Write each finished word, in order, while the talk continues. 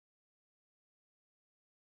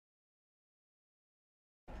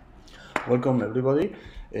Welcome everybody.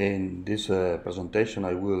 In this presentation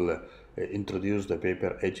I will introduce the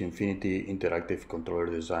paper H-Infinity Interactive Controller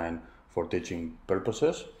Design for Teaching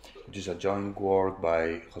Purposes, which is a joint work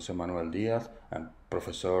by José Manuel Díaz and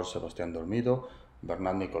Professor Sebastián Dormido,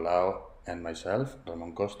 Bernat Nicolau and myself,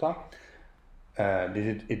 Ramon Costa.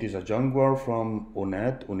 It is a joint work from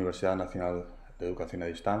UNED, Universidad Nacional de Educación a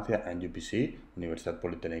Distancia, and UPC, Universidad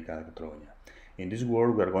Politécnica de Catalunya. In this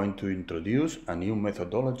work we are going to introduce a new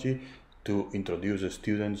methodology to introduce the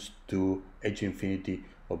students to H-infinity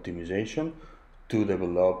optimization to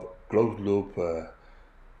develop closed loop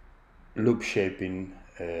loop shaping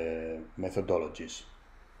methodologies.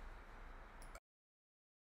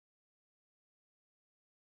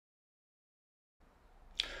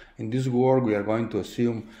 In this work we are going to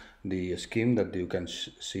assume the scheme that you can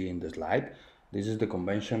see in the slide. This is the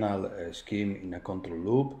conventional scheme in a control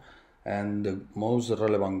loop, and the most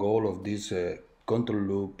relevant goal of this control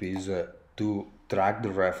loop is to track the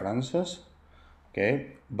references,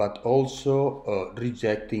 okay, but also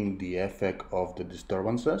rejecting the effect of the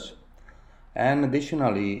disturbances. And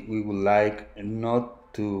additionally, we would like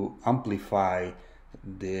not to amplify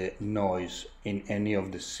the noise in any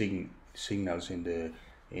of the signals in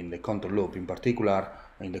the control loop, in particular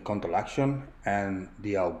in the control action and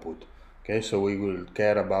the output. Okay, so we will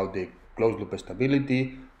care about the closed loop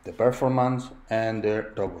stability, the performance, and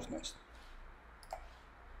the robustness.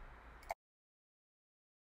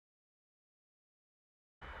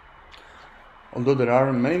 Although there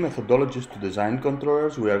are many methodologies to design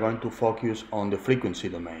controllers, we are going to focus on the frequency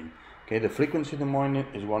domain. Okay, the frequency domain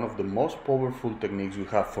is one of the most powerful techniques we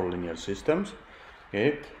have for linear systems.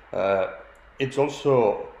 Okay, it's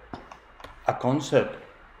also a concept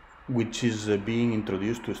which is being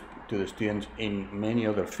introduced to the students in many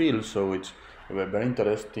other fields, so it's very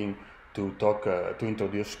interesting to talk to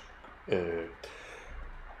introduce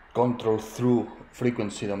control through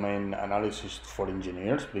frequency domain analysis for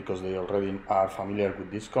engineers, because they already are familiar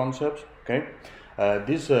with these concepts. Okay,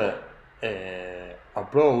 this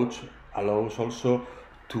approach allows also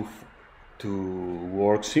to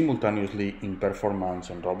work simultaneously in performance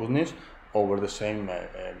and robustness over the same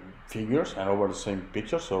figures and over the same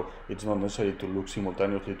picture, so it's not necessary to look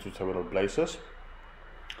simultaneously to several places.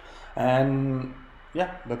 And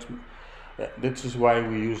yeah, this is why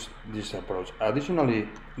we use this approach. Additionally,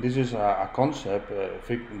 this is a concept,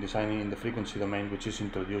 designing in the frequency domain, which is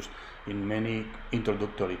introduced in many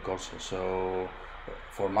introductory courses. So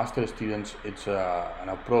for master students, it's an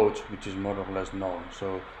approach which is more or less known.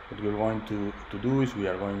 So what we're going to do is we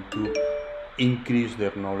are going to increase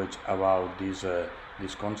their knowledge about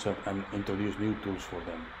this concept and introduce new tools for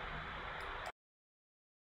them.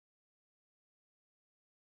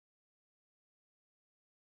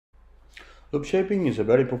 Loop shaping is a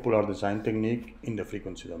very popular design technique in the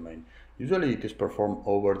frequency domain. Usually it is performed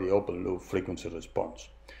over the open loop frequency response.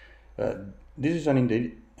 This is an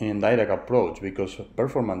indirect approach because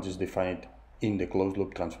performance is defined in the closed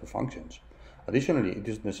loop transfer functions. Additionally, it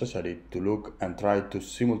is necessary to look and try to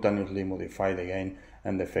simultaneously modify the gain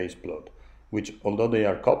and the phase plot, which, although they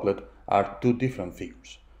are coupled, are two different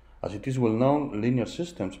figures. As it is well known, linear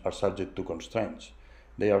systems are subject to constraints.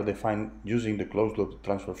 They are defined using the closed loop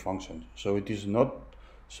transfer functions, so it is not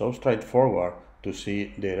so straightforward to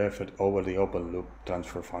see their effect over the open loop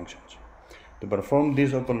transfer functions. To perform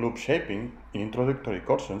this open loop shaping in introductory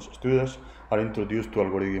courses, students are introduced to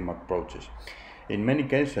algorithm approaches. In many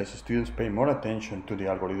cases, students pay more attention to the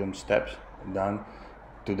algorithm steps than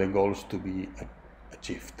to the goals to be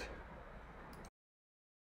achieved.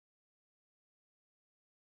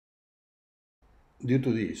 Due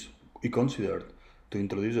to this, we considered to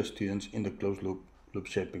introduce the students in the closed loop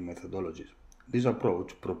shaping methodologies. This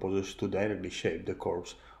approach proposes to directly shape the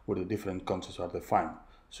curves where the different concepts are defined,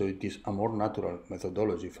 so it is a more natural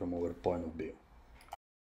methodology from our point of view.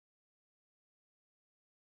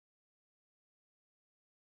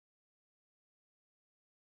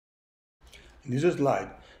 In this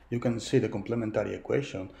slide, you can see the complementary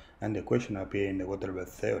equation and the equation appearing in the Waterbed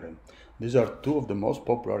theorem. These are two of the most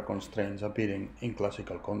popular constraints appearing in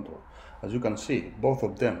classical control. As you can see, both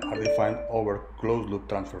of them are defined over closed-loop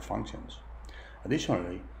transfer functions.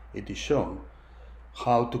 Additionally, it is shown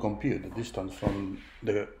how to compute the distance from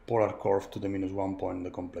the polar curve to the -1 point in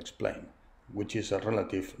the complex plane, which is a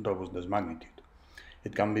relative robustness magnitude.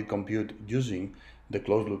 It can be computed using the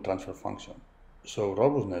closed-loop transfer function. So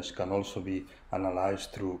robustness can also be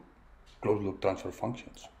analyzed through closed-loop transfer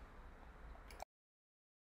functions.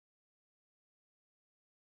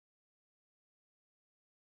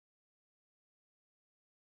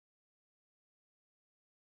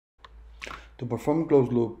 To perform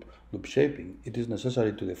closed-loop loop shaping, it is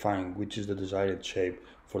necessary to define which is the desired shape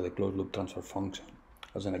for the closed loop transfer function.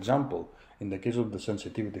 As an example, in the case of the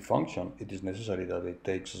sensitivity function, it is necessary that it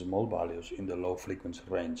takes small values in the low frequency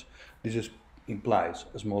range. This implies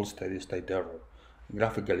a small steady state error.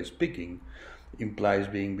 Graphically speaking, implies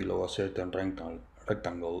being below a certain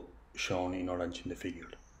rectangle shown in orange in the figure.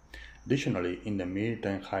 Additionally, in the mid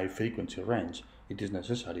and high frequency range, it is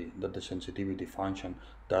necessary that the sensitivity function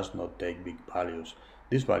does not take big values.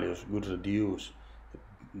 These values would reduce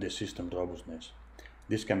the system's robustness.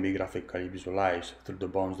 This can be graphically visualized through the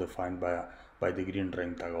bounds defined by the green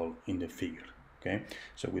rectangle in the figure. Okay,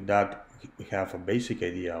 so with that, we have a basic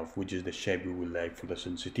idea of which is the shape we would like for the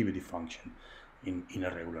sensitivity function in a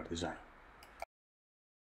regular design.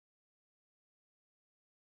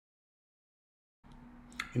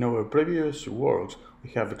 In our previous works, we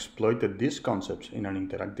have exploited these concepts in an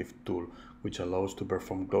interactive tool which allows to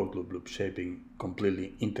perform closed loop shaping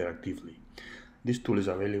completely interactively. This tool is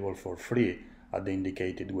available for free at the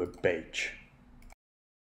indicated web page.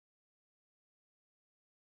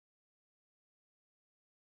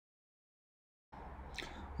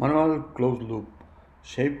 Manual closed loop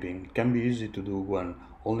shaping can be easy to do when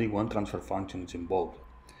only one transfer function is involved.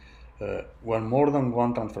 When more than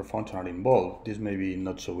one transfer function are involved, this may be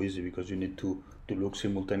not so easy because you need to look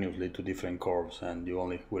simultaneously to different curves and you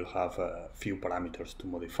only will have a few parameters to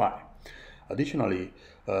modify. Additionally,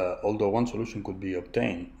 although one solution could be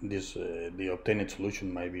obtained, the obtained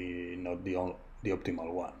solution might be not the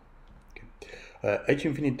optimal one. Okay.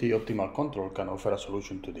 H-infinity optimal control can offer a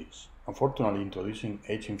solution to this. Unfortunately, introducing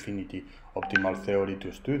H-infinity optimal theory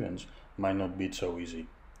to students might not be so easy.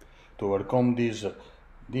 To overcome this,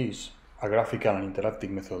 a graphical and interactive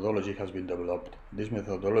methodology has been developed. This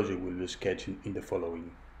methodology will be sketched in the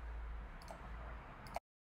following.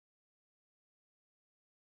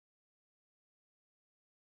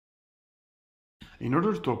 In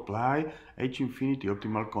order to apply H-infinity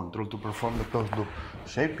optimal control to perform the closed loop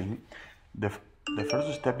shaping, the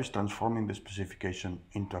first step is transforming the specification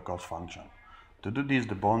into a cost function. To do this,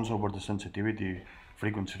 the bounds over the sensitivity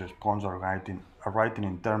frequency response are written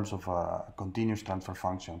in terms of a continuous transfer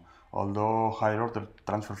function. Although higher order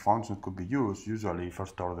transfer functions could be used, usually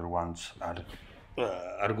first order ones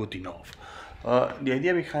are good enough. The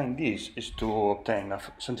idea behind this is to obtain a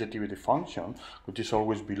sensitivity function which is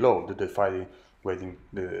always below the defined weighting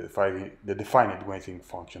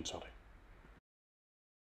function.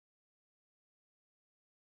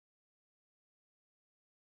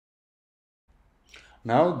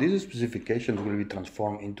 Now these specifications will be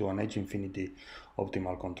transformed into an H-infinity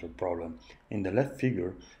optimal control problem. In the left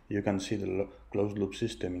figure, you can see the closed loop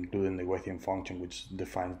system including the weighting function which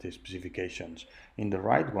defines the specifications. In the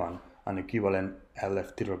right one, an equivalent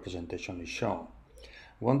LFT representation is shown.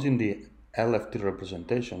 Once in the LFT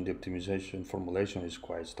representation, the optimization formulation is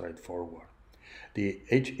quite straightforward. The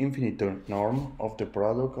H-infinity norm of the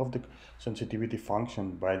product of the sensitivity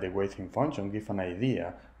function by the weighting function gives an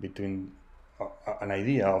idea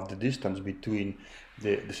of the distance between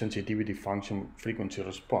the sensitivity function frequency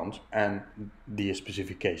response and the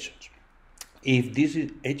specifications. If this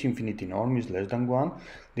H-infinity norm is less than 1,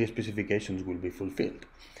 the specifications will be fulfilled.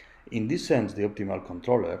 In this sense, the optimal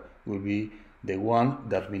controller will be the one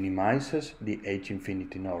that minimizes the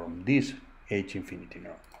H-infinity norm, this H-infinity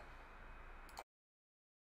norm.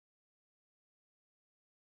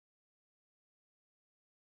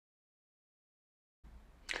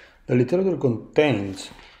 The literature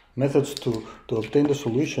contains methods to obtain the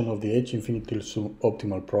solution of the H-infinity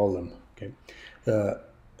optimal problem. Okay.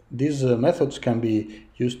 These methods can be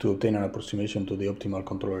used to obtain an approximation to the optimal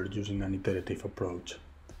controller using an iterative approach.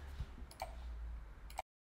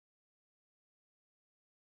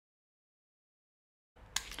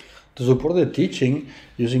 To support the teaching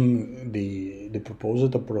using the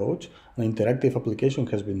proposed approach, an interactive application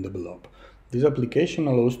has been developed. This application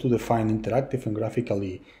allows to define interactive and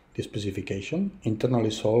graphically the specification,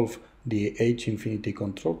 internally solve the H-infinity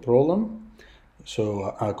control problem,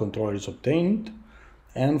 so a controller is obtained,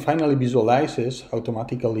 and finally visualizes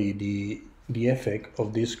automatically the effect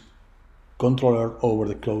of this controller over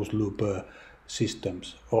the closed loop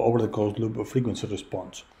systems, or over the closed loop frequency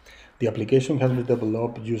response. The application has been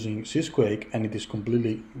developed using Sysquake and it is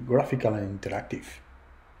completely graphical and interactive.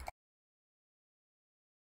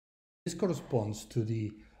 This corresponds to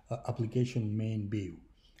the application main view.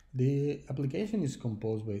 The application is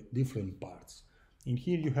composed by different parts. In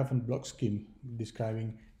here you have a block scheme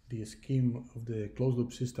describing the scheme of the closed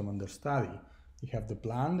loop system under study. You have the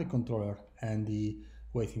plan, the controller, and the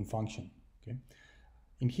weighting function. Okay?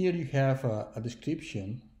 In here you have a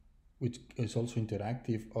description which is also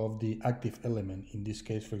interactive, of the active element, in this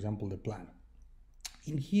case, for example, the plan.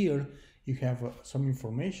 In here, you have some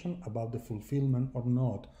information about the fulfillment or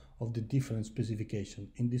not of the different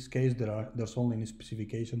specification. In this case, there's only a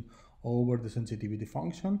specification over the sensitivity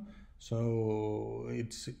function. So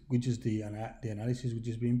which is the analysis which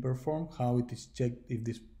is being performed, how it is checked if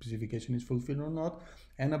the specification is fulfilled or not,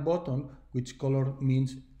 and a button which color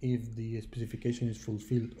means if the specification is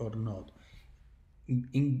fulfilled or not.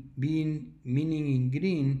 Meaning in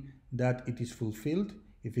green that it is fulfilled.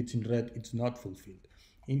 If it's in red, it's not fulfilled.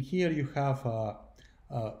 In here you have a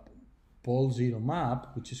pole zero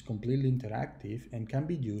map, which is completely interactive and can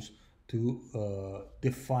be used to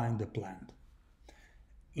define the plant.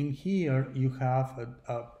 In here you have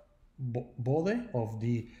a body of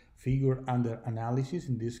the figure under analysis,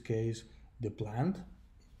 in this case the plant.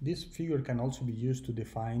 This figure can also be used to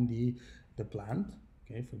define the plant.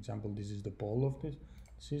 Okay, for example, this is the pole of the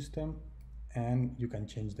system, and you can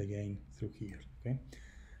change the gain through here. Okay,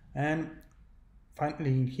 and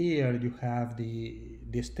finally in here you have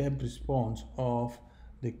the step response of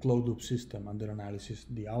the closed loop system under analysis,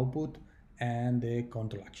 the output and the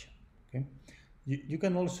control action. Okay, you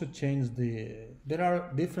can also change there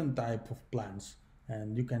are different types of plans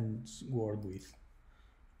and you can work with.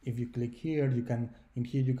 If you click here, you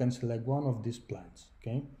can select one of these plans.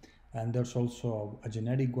 Okay, and there's also a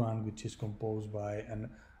generic one which is composed by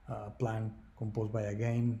a plan composed by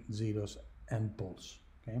again zeros and poles.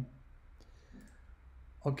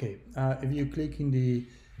 Okay, if you click in the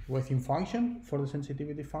within function for the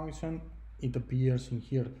sensitivity function, it appears in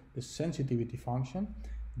here the sensitivity function,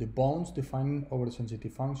 the bounds defined over the sensitivity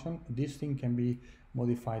function. This thing can be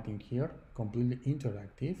modified in here, completely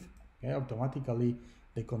interactive. Okay, automatically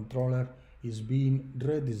the controller is being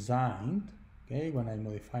redesigned. Okay, when I'm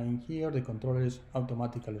modifying here, the controller is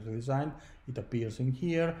automatically redesigned. It appears in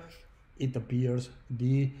here. It appears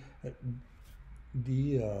the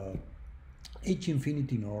H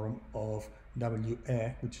infinity norm of WE,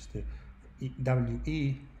 which is the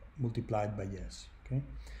WE multiplied by S. Okay,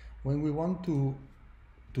 when we want to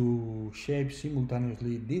shape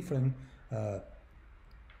simultaneously different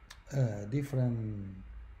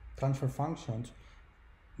transfer functions,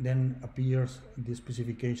 then appears the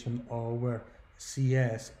specification over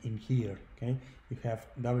CS in here. Okay, you have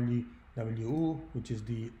WU, which is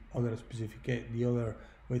the other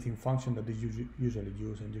weighting function that is usually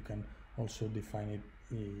used, and you can also define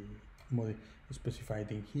it, specify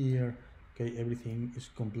it in here. Okay, everything is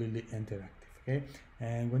completely interactive. Okay,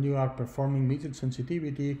 and when you are performing mixed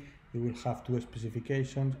sensitivity, you will have two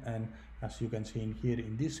specifications, and as you can see in here,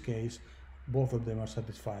 in this case, both of them are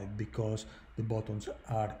satisfied because the buttons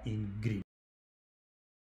are in green.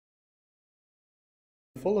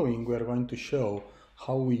 Following, we are going to show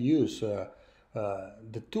how we use the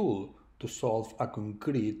tool to solve a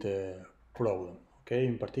concrete problem. Okay,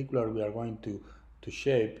 in particular, we are going to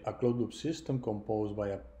shape a closed loop system composed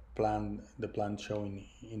by the plan shown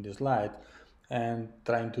in the slide, and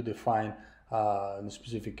trying to define the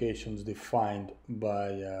specifications defined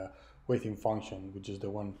by weighting function, which is the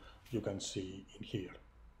one you can see in here.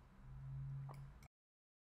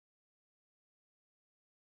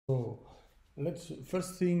 So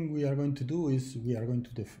first thing we are going to do is we are going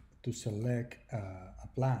to select a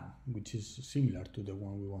plan which is similar to the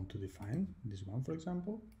one we want to define. This one, for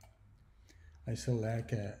example, I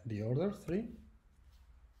select the order 3,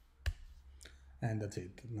 and that's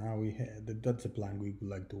it. Now that's the plan we would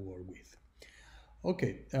like to work with.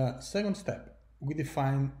 Okay, second step, we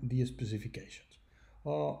define the specifications.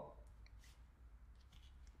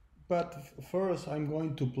 But first I'm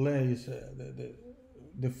going to place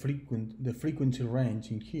the frequency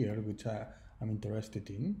range in here, which I'm interested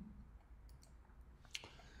in.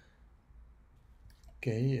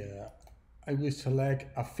 Okay, I will select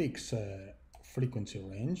a fixed frequency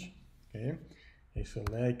range. Okay, I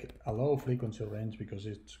select a low frequency range because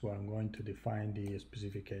it's where I'm going to define the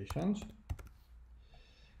specifications,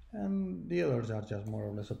 and the others are just more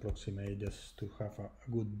or less approximate, just to have a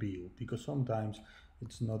good view, because sometimes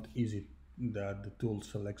it's not easy that the tool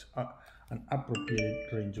selects an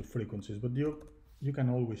appropriate range of frequencies, but you can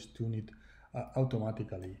always tune it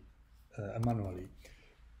automatically, manually,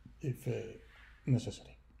 if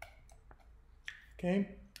necessary.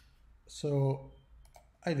 Okay, so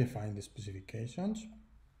I define the specifications.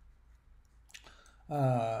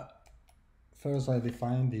 First I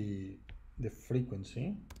define the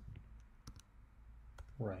frequency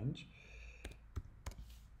range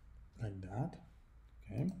like that.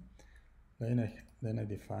 Okay, then I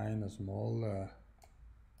define a small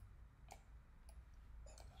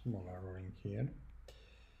error in here,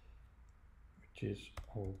 which which is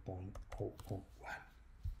 0.001.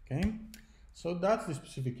 Okay, so that's the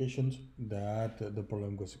specifications that the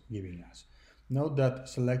problem was giving us. Note that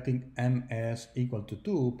selecting ms equal to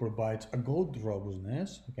 2 provides a good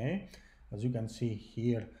robustness. Okay, as you can see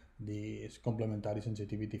here, the complementary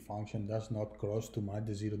sensitivity function does not cross too much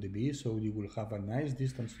the 0 dB, so you will have a nice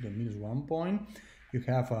distance to the -1 point. You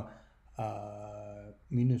have a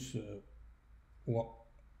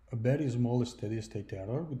very small steady state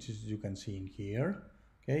error, which is you can see in here.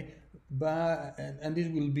 Okay, but and this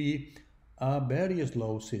will be a very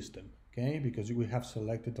slow system. Okay, because we have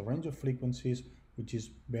selected a range of frequencies which is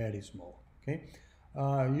very small. Okay,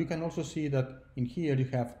 you can also see that in here you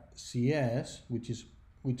have CS, which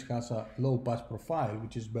has a low pass profile,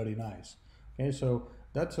 which is very nice. Okay, so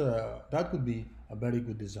that could be a very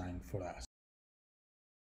good design for us.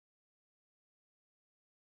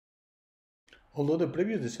 Although the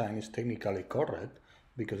previous design is technically correct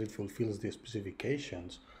because it fulfills the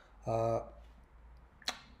specifications, the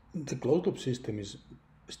closed loop system is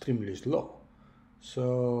extremely slow.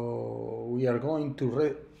 So we are going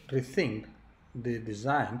to rethink the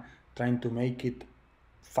design, trying to make it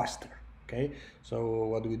faster. Okay, so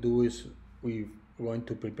what we do is we're going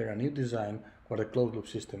to prepare a new design where the closed loop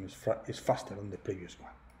system is faster than the previous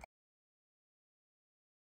one.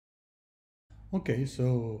 Okay,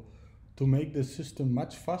 so to make the system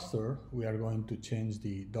much faster, we are going to change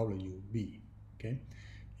the WB. Okay,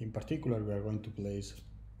 in particular, we are going to place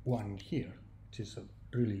 1 here, which is a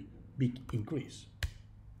really big increase.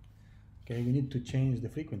 Okay, we need to change the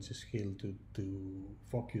frequency scale to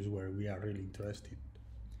focus where we are really interested.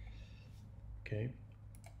 Okay,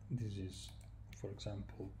 this is, for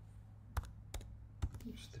example,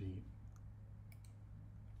 3.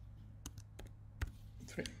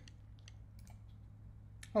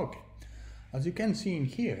 Okay, as you can see in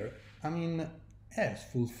here, I mean, S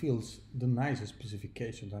fulfills the nice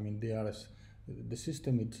specifications. I mean, the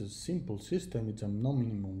system, it's a simple system, it's a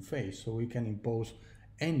non-minimum phase, so we can impose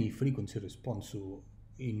any frequency response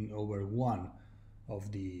in over one of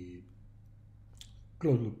the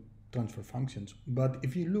closed loop transfer functions. But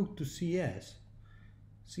if you look to CS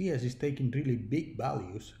is taking really big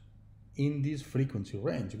values in this frequency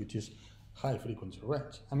range, which is high frequency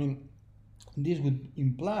range. I mean, this would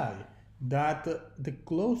imply that the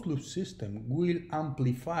closed loop system will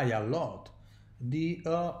amplify a lot the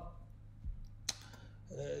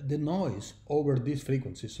noise over this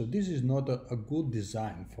frequency. So this is not a good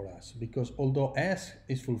design for us, because although S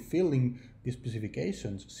is fulfilling the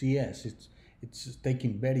specifications, CS it's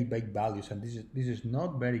taking very big values, and this is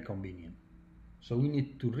not very convenient. So we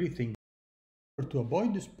need to rethink. To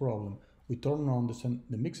avoid this problem, we turn on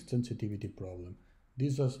the mixed sensitivity problem.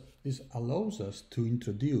 This allows us to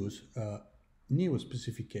introduce new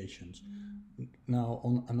specifications. Now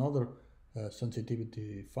on another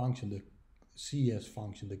sensitivity function, the CS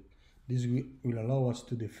function, this will allow us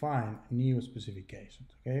to define new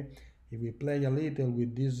specifications. Okay, if we play a little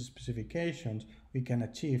with these specifications, we can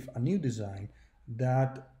achieve a new design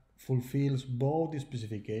that fulfills both the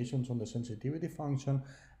specifications on the sensitivity function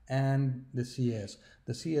and the CS.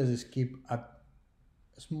 The CS is kept at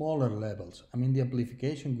smaller levels. I mean, the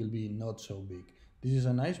amplification will be not so big. This is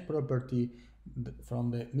a nice property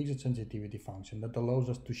from the mixed sensitivity function that allows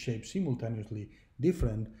us to shape simultaneously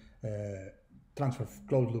different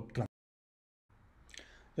closed loop transfer.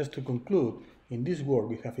 Just to conclude, in this work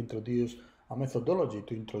we have introduced a methodology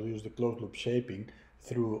to introduce the closed loop shaping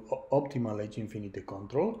through optimal H infinity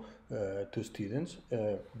control to students.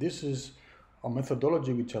 This is a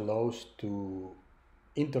methodology which allows to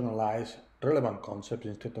internalize relevant concepts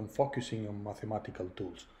instead of focusing on mathematical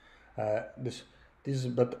tools.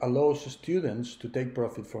 But allows students to take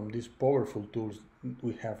profit from these powerful tools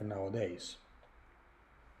we have nowadays.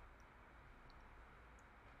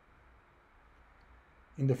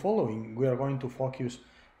 In the following, we are going to focus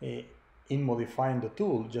in modifying the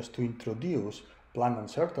tool just to introduce planned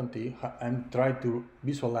uncertainty and try to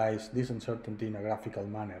visualize this uncertainty in a graphical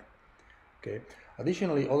manner. Okay.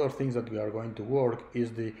 Additionally, other things that we are going to work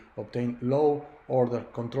is the obtain low order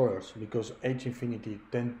controllers, because H infinity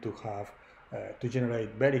tend to have to generate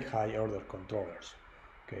very high order controllers.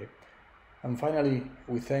 Okay. And finally,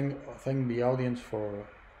 we thank the audience for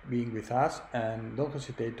being with us, and don't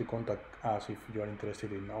hesitate to contact us if you are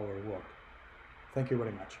interested in our work. Thank you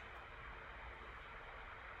very much.